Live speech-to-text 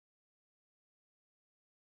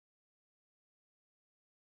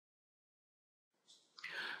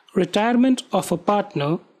retirement of a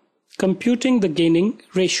partner, computing the gaining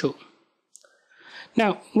ratio.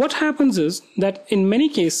 Now, what happens is that in many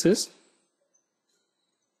cases,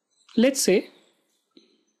 let's say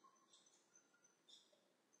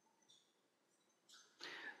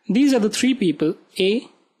these are the three people, A,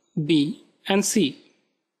 B, and C.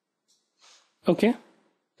 Okay.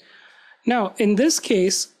 Now, in this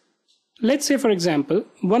case, let's say, for example,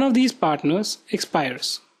 one of these partners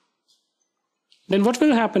expires. Then what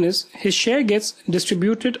will happen is his share gets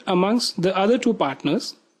distributed amongst the other two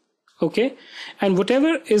partners. Okay. And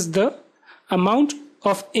whatever is the amount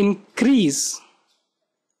of increase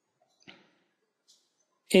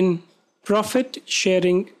in profit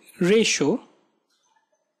sharing ratio,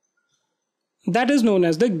 that is known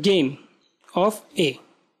as the gain of A.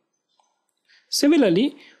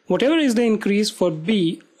 Similarly, whatever is the increase for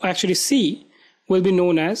B, actually C, will be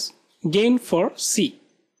known as gain for C.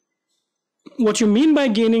 What you mean by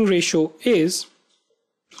gaining ratio is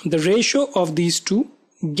the ratio of these two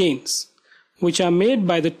gains, which are made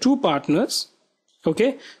by the two partners.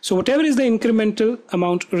 Okay, so whatever is the incremental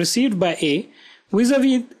amount received by A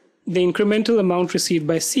vis-a-vis the incremental amount received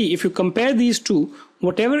by C, if you compare these two,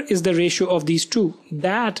 whatever is the ratio of these two,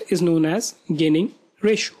 that is known as gaining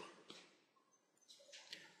ratio.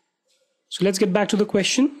 So let's get back to the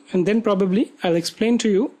question, and then probably I'll explain to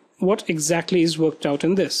you what exactly is worked out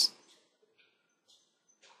in this.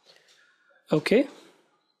 Okay.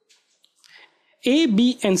 A,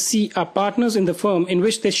 B, and C are partners in the firm in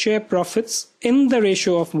which they share profits in the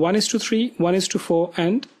ratio of 1:3, 1:4,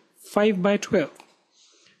 and 5/12.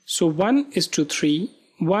 So 1:3,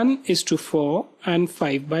 1:4, and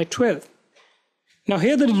 5/12. Now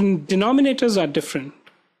here the denominators are different,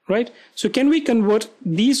 right? So can we convert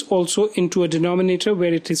these also into a denominator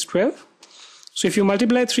where it is 12? So if you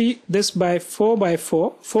multiply this by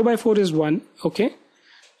 4/4, 4/4 is 1, okay?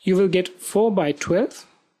 You will get 4/12.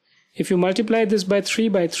 If you multiply this by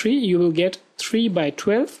 3/3, you will get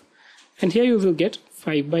 3/12, and here you will get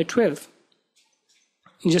 5/12.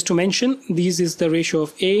 Just to mention, this is the ratio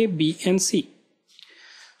of A, B, and C.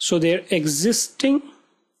 So their existing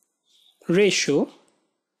ratio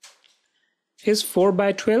is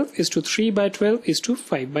 4/12 is to 3/12 is to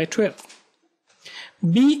 5/12.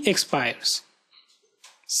 B expires.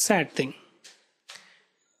 Sad thing.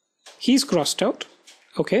 He's crossed out.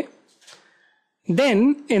 Okay.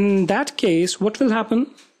 Then in that case, what will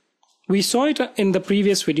happen? We saw it in the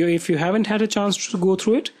previous video. If you haven't had a chance to go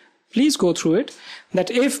through it, please go through it. That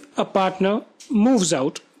if a partner moves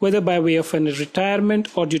out, whether by way of a retirement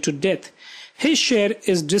or due to death, his share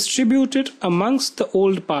is distributed amongst the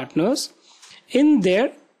old partners in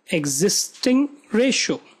their existing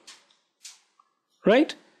ratio.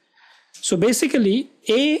 Right? So basically,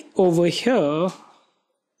 A over here,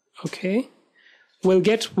 okay, will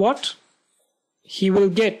get what? He will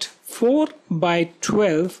get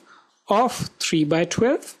 4/12 of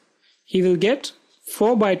 3/12. He will get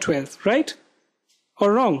 4/12, right?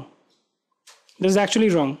 Or wrong? This is actually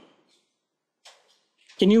wrong.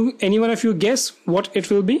 Can any one of you guess what it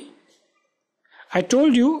will be? I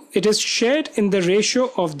told you it is shared in the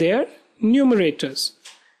ratio of their numerators.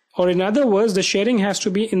 Or in other words, the sharing has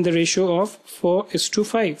to be in the ratio of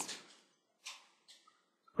 4:5.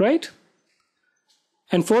 Right?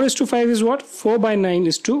 And 4:5 is what? 4/9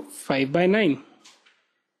 is to 5/9.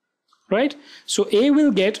 Right? So A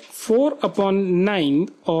will get 4/9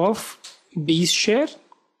 of B's share,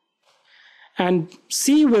 and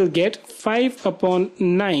C will get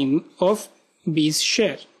 5/9 of B's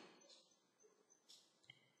share.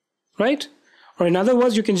 Right? Or in other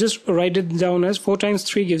words, you can just write it down as 4 times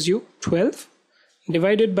 3 gives you 12,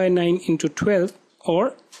 divided by 9 into 12,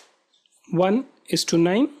 or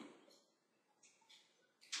 1:9.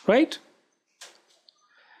 Right?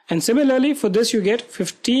 And similarly for this you get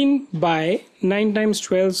 15 by 9 times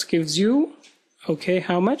 12 gives you, okay,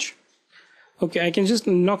 how much? Okay, I can just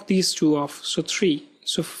knock these two off. So 3.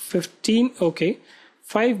 So 15, okay,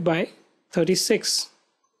 5/36.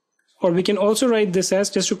 Or we can also write this as,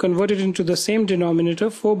 just to convert it into the same denominator,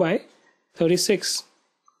 4/36.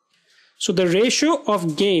 So the ratio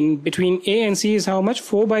of gain between A and C is how much?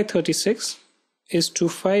 4/36 is to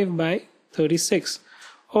 5/36.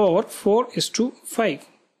 Or 4:5.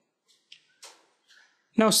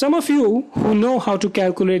 Now some of you who know how to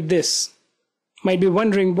calculate this might be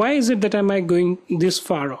wondering, why is it that am I going this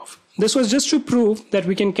far off? This was just to prove that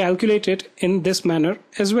we can calculate it in this manner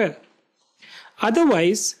as well.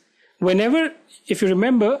 Otherwise, whenever, if you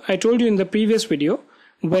remember, I told you in the previous video,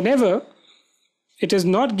 whenever it is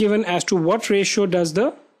not given as to what ratio does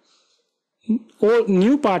the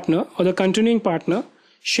new partner or the continuing partner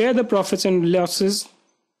share the profits and losses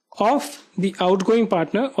of the outgoing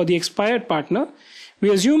partner or the expired partner, we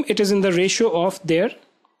assume it is in the ratio of their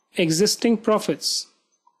existing profits,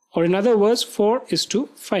 or in other words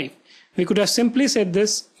 4:5. We could have simply said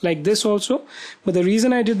this like this also, but the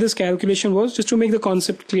reason I did this calculation was just to make the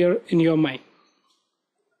concept clear in your mind.